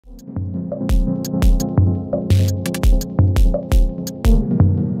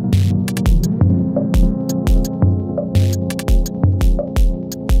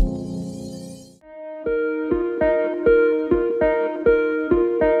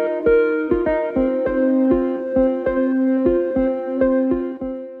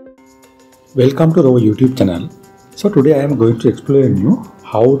Welcome to our YouTube channel. So today I am going to explain you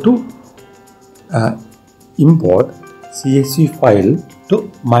how to import CSV file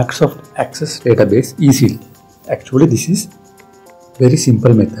to Microsoft Access database easily. Actually this is very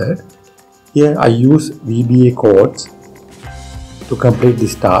simple method. Here I use VBA codes to complete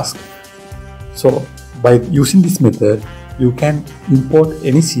this task. So by using this method you can import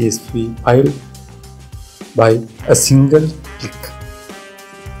any CSV file by a single click.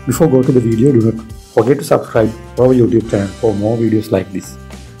 Before go to the video, do not forget to subscribe to our YouTube channel for more videos like this.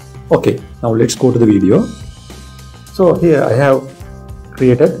 Okay, now let's go to the video. So here I have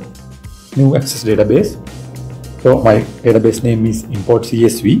created new Access database. So my database name is import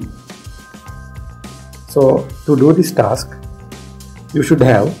CSV. So to do this task, you should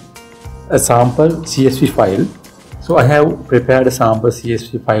have a sample CSV file. So I have prepared a sample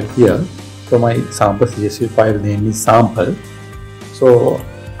CSV file here. So my sample CSV file name is sample. So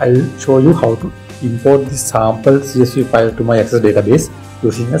I'll show you how to import this sample CSV file to my Access database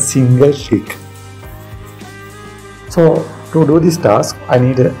using a single click. So to do this task, I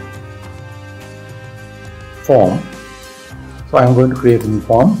need a form. So I'm going to create a new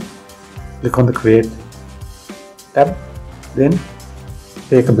form. Click on the Create tab. Then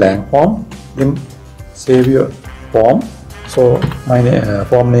take a blank form. Then save your form. So my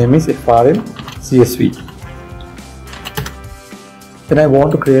form name is FRM CSV. Then I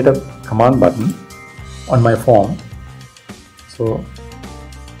want to create a command button on my form. So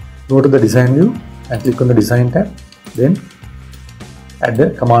go to the design view and click on the design tab. Then add the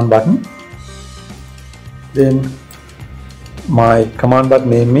command button. Then my command button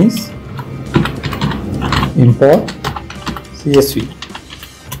name is import CSV.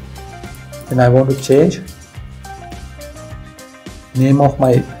 Then I want to change name of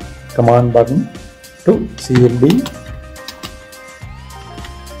my command button to CMD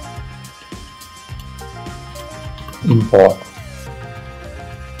import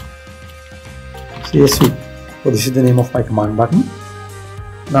CSV. So this is the name of my command button.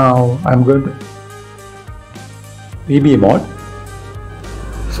 Now I'm going to VBA mode.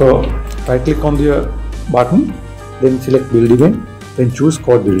 So right click on the button, then select build event, then choose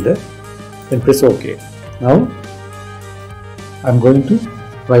code builder, then press OK. Now I'm going to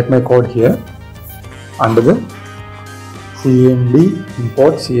write my code here under the CMD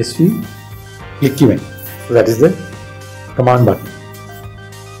import CSV click event. So that is the command button.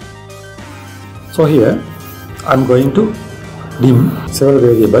 So here I'm going to dim several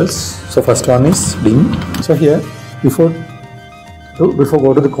variables. So first one is dim. So here before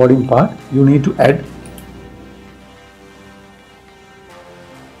go to the coding part, you need to add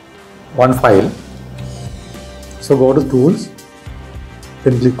one file. So go to tools,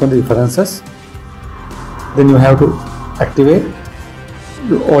 then click on the references. Then you have to activate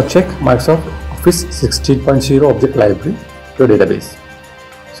or check Microsoft Office 16.0 object library to your database.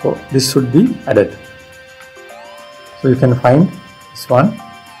 So this should be added. So you can find this one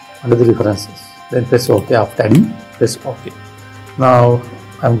under the references. Then press OK. After adding, press OK. Now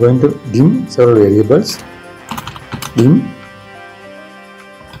I'm going to dim several variables. Dim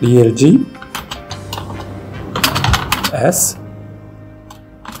DLG as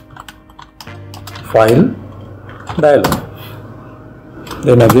file dialog.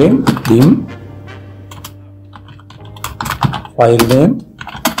 Then again dim file name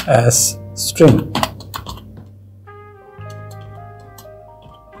as string.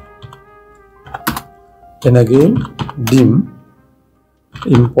 Then again dim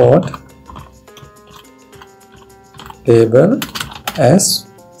import table as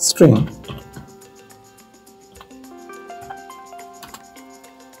string.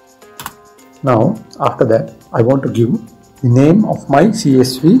 Now after that I want to give the name of my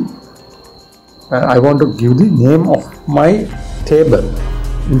CSV. I want to give the name of my table,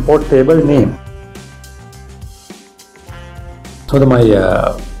 import table name. So my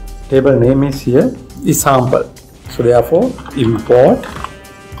table name is here is sample. So therefore import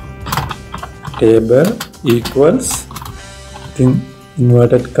table equals in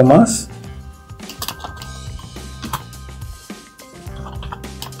inverted commas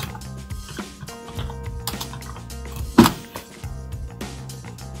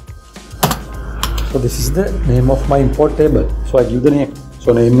so this is the name of my import table. So I give the name.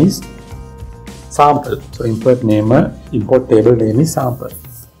 So name is sample. So import table name is sample.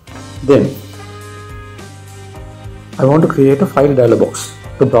 Then I want to create a file dialog box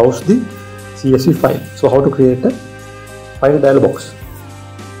to browse the CSV file. So how to create a file dialog box?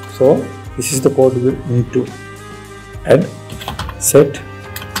 So this is the code we need to add. Set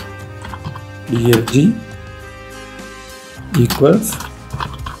DLG equals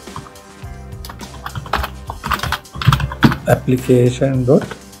application dot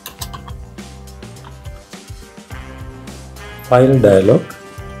file dialog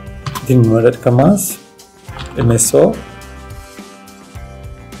within inverted commas MSO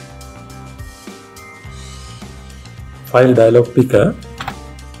file dialog picker,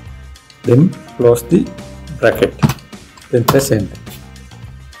 then close the bracket, then press enter.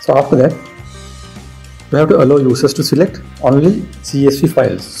 So after that, we have to allow users to select only CSV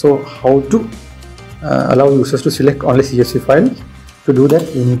files. So how to allow users to select only CSV files? To do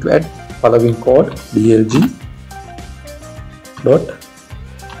that, you need to add following code: dlg dot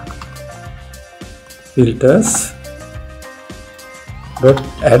filters dot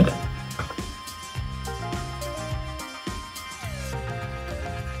add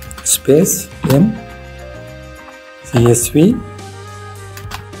space then CSV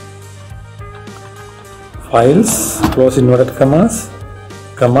files close inverted commas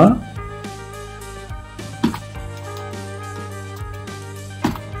comma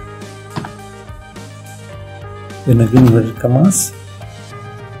then again inverted commas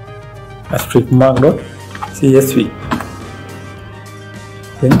asterisk mark dot CSV,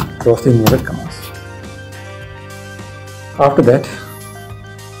 then close the inverted commas. After that,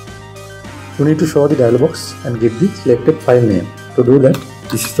 you need to show the dialog box and get the selected file name. To do that,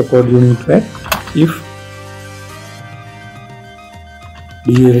 this is the code you need to add. If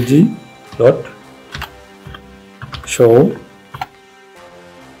dlg dot show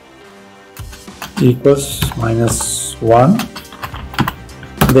equals -1,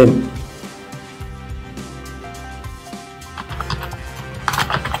 then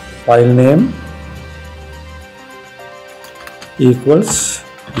file name equals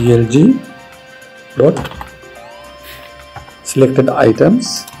dlg dot selected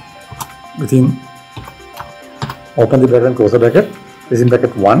items within open the bracket and close the bracket, is in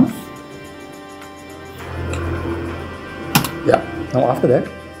bracket 1. Yeah, now after that,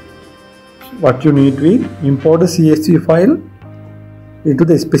 what you need to import the CSV file into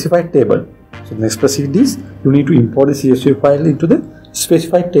the specified table. So next procedure is you need to import the CSV file into the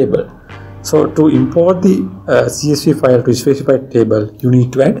specified table. So to import the CSV file to specified table, you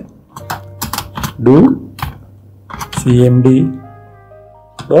need to add do cmd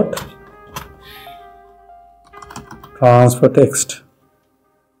dot transfer text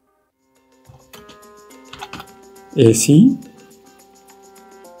ac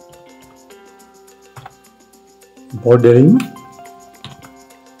bordering,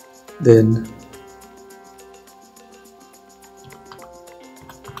 then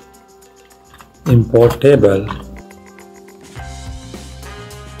import table,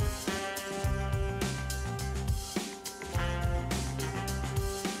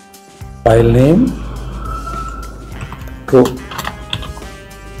 file name true,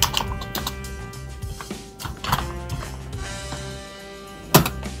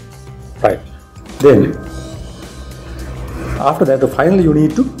 right. Then after that, finally you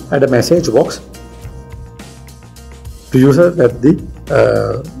need to add a message box to user that the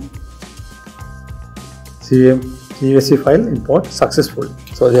CSV file import successful.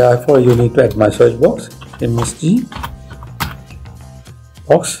 So therefore you need to add message box msg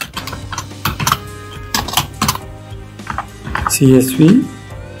box CSV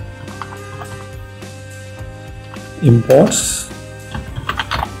imports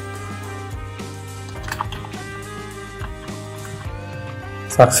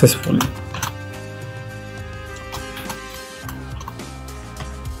successfully.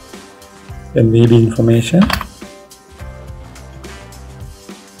 Then VB information,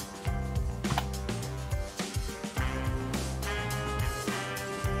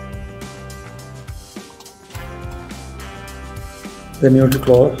 then you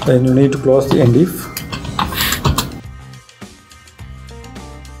need to close the end if.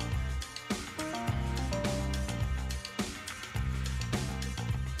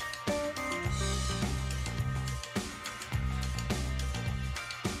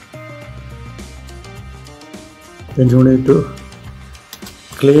 Then you need to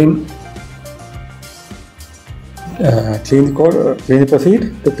clean the code, clean the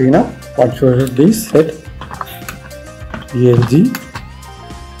proceed to clean up. What should be set dlg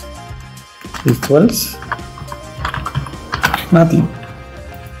equals nothing.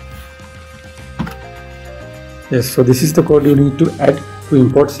 Yes, so this is the code you need to add to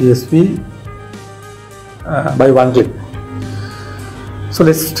import CSV by one click. So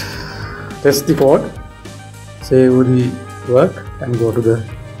let's test the code. Save the work and go to the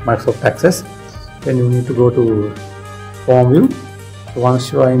Microsoft Access. Then you need to go to form view. So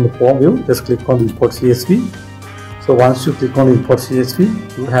once you are in the form view, just click on import CSV. So once you click on import CSV,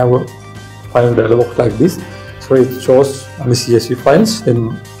 you have a file dialog box like this. So Actually it shows only CSV files.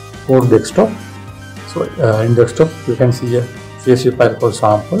 Then go to desktop. So in desktop you can see a CSV file called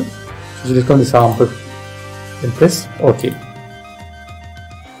sample. So click on the sample and press OK.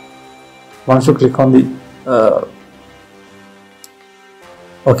 Once you click on the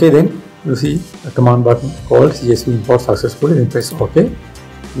OK, then you see a command button called CSV import successfully. Then press OK.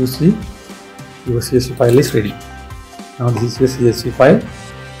 You see your CSV file is ready. Now this is your CSV file.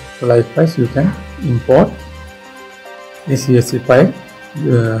 So likewise you can import a CSV file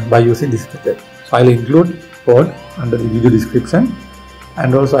by using this method. So I'll include code under the video description,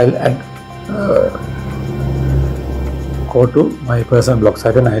 and also I'll add code to my personal blog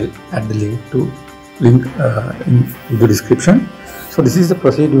site, and I'll add the link in video description. So this is the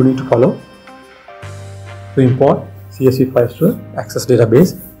procedure you need to follow to import CSV files to Access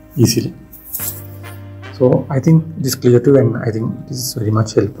database easily. So I think it is clear to you, and I think this is very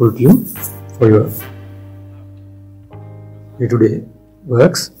much helpful to you for your day-to-day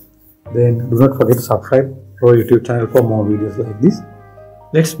works. Then do not forget to subscribe to our YouTube channel for more videos like this.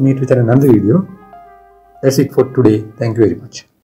 Let's meet with another video. That's it for today. Thank you very much.